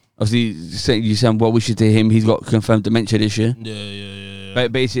 Obviously, you said well wishes to him. He's got confirmed dementia this year. Yeah.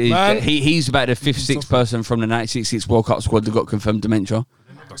 But basically, he's about the 5th, 6th person from the 1966 World Cup squad that got confirmed dementia.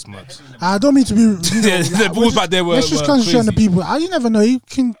 That's mad. I don't mean to be. The balls back there were. Let's just concentrate on the people. You never know. You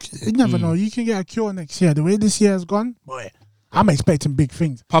never know. You can get a cure next year. The way this year has gone, boy. I'm expecting big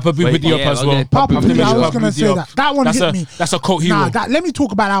things. Papa Bouba Diop as well. Papa Bouba, I was going to say that. That one hit me. That's a cult hero. Let me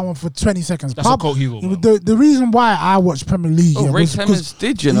talk about that one for 20 seconds. That's a cult hero. The reason why I watched Premier League Ray Clements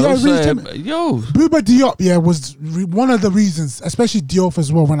did, you know. Bouba Diop, was one of the reasons, especially Diop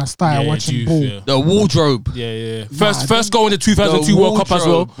as well, when I started watching ball. Yeah. The wardrobe. Yeah. First goal in the 2002 World Cup as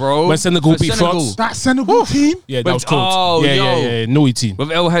well, bro. When Senegal beat France. That Senegal team? Yeah, that was cold. Yeah. Naughty team.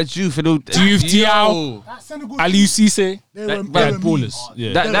 With El Hadji, Diouf Diao, Aliou Cissé. They were ballers.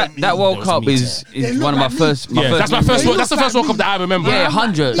 Yeah. That World Cup is one of my first. That's my first. That's the first World Cup that I remember. Yeah,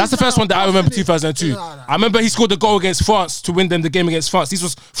 100. That's the first one that I remember. 2002. I remember he scored the goal against France to win them the game against France. These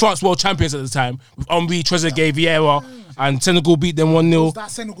was France world champions at the time with Henry, Trezeguet, Vieira, and Senegal beat them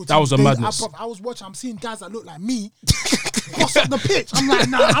 1-0. That was a madness. I was watching. I'm seeing guys that look like me bust up the pitch. I'm like,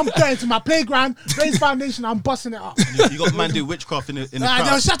 nah, I'm going to my playground, Raise Foundation. I'm busting it up. You got man do witchcraft in the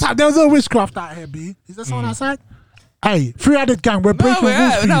crowd. Shut up. There was no witchcraft out here, B. Is there someone outside? Hey, 300 gang, we're breaking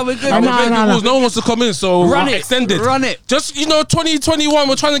rules. No, we're good. No one wants to come in, so run it. Extended. Run it. Just 2021,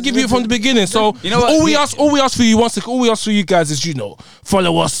 we're trying to give you it from the beginning. So you know what? All we ask for you guys is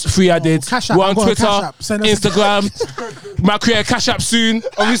follow us, 3added. We're on Twitter, Instagram. Might create a Cash App soon.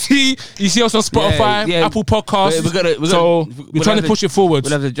 Obviously, you see us on Spotify, Apple Podcasts. We're trying to push it forward.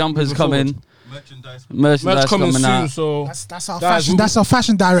 We'll have the jumpers coming. Merch coming soon, out. so that's our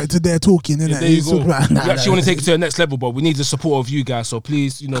fashion director there talking, isn't it? There you go. We actually want to take it to the next level, but we need the support of you guys. So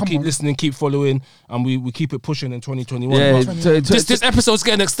please, keep listening, keep following, and we keep it pushing in 2021. Yeah, this episode's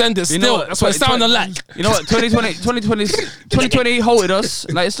getting extended still. That's what it sounded like. You know what? 2020 halted us.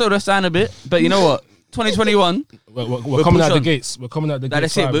 Like it slowed us down a bit, but you know what? 2021. We're coming out the gates. We're coming out the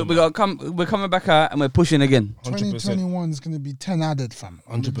gates. That's it. We're coming back out and we're pushing again. 2021 is going to be 10 added, fam.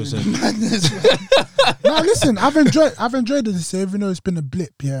 100%. No, listen, I've enjoyed this year, even though it's been a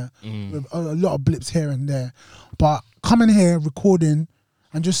blip, with a lot of blips here and there. But coming here, recording,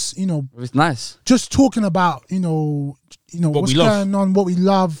 and just it's nice. Just talking about what's going on, what we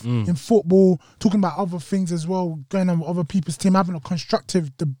love in football, talking about other things as well, going on with other people's team, having a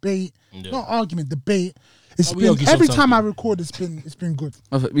constructive debate, not argument, debate. It's been every time I record, it's been good.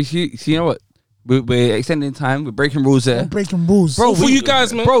 You know what? We're extending time. We're breaking rules there. We're breaking rules, bro. For you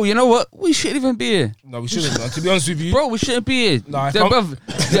guys, man. Bro, you know what? We shouldn't even be here. No, we shouldn't. Man. To be honest with you, bro, we shouldn't be here.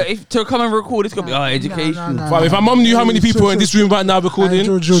 If to come and record, it's gonna be education. If my mum knew how many people are in this room right now recording, she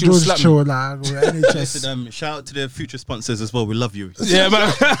would slap me. Shout out to the future sponsors as well. We love you. Yeah,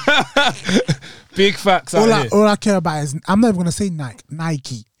 man. Big facts. All I care about is I'm not even gonna say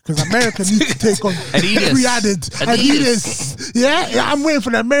Nike. Because America needs to take on Adidas. Yeah, I'm waiting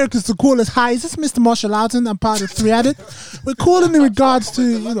for the Americans to call us. Hi, is this Mr. Marshall Alton? I'm part of 3added. We're calling in regards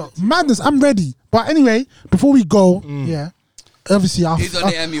to madness. I'm ready. But anyway, before we go, obviously our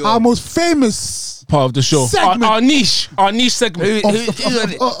most famous part of the show, our niche segment of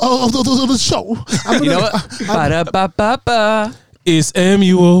the show. You know what? Is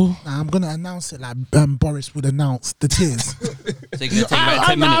MUO. I'm gonna announce it like Boris would announce the tears. So you're gonna take about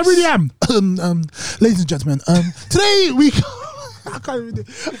 10 minutes. I really am. Ladies and gentlemen, today we I can't even do it.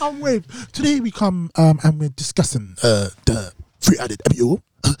 Today we come and we're discussing the 3added MUO.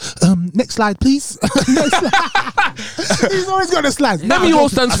 Next slide, please. Next slide. He's always got a slide. MUO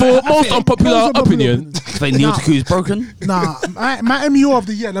stands for most unpopular opinion. Neil Taku's broken. Nah, my MUO of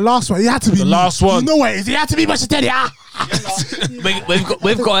the year, the last one. It had to be the last one. You know what it is? It had to be Bachatelli.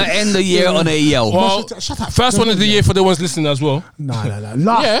 We've got to end the year on a yell. Well, shut up. First one of the year for the ones listening as well. No.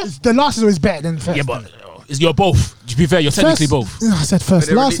 The last is always better than the first. Yeah, but you're both. To be fair, you're technically both. I said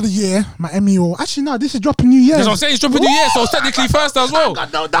first. Last of the year, my MUO. Actually, no, this is dropping New Year. That's what I'm saying. It's dropping New Year, so it's technically first as well. I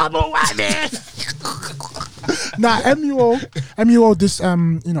got no double whammy. Nah, MUO. This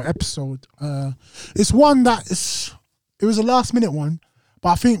episode. It's one that it was a last minute one, but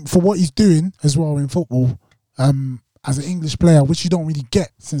I think for what he's doing as well in football, as an English player, which you don't really get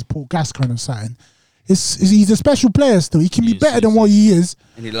since Paul Gascoigne or something. He's a special player still. He can be better than what he is.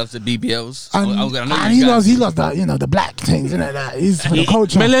 And he loves the BBLs. And he loves that, the black things, that. He's for the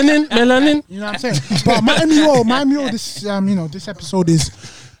culture. Melanin. You know what I'm saying? But my MUO, this episode is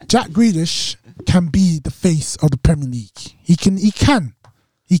Jack Grealish can be the face of the Premier League. He can. He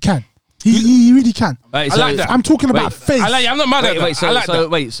really can. Right, I like that. I'm talking about face. I like it. I'm not mad at that.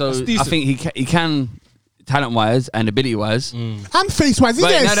 So I think he can. Talent-wise and ability-wise, and face-wise, no.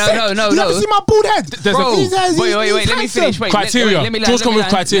 You ever see my bald head? Wait. Let me finish. Criteria. George come with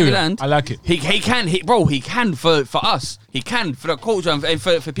criteria. I like it. He can for us. He can for the culture and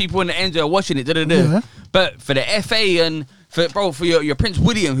for people in the end who are watching it. Yeah. But for the FA and for your Prince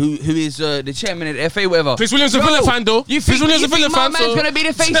William, who is the chairman of the FA, whatever. Prince William's a Villa fan, though. Prince William's a Villa fan. My man's gonna be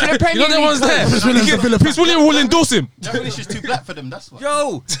the face of the Premier League. You know the ones there. Prince William will endorse him. Grealish is too black for them. That's why.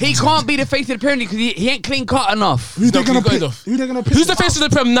 Yo, he can't be the face of the Premier League because he ain't clean cut enough. Who's they gonna pick? Who's the face of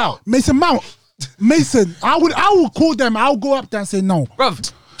the Prem now? Mason Mount. I would call them. I'll go up there and say no,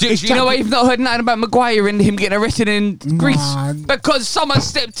 bruv. Do you know why you've not heard nothing about Maguire and him getting arrested in Greece? Because someone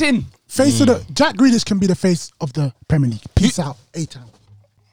stepped in. Face of the Jack Grealish can be the face of the Premier League. Peace out, A-Town.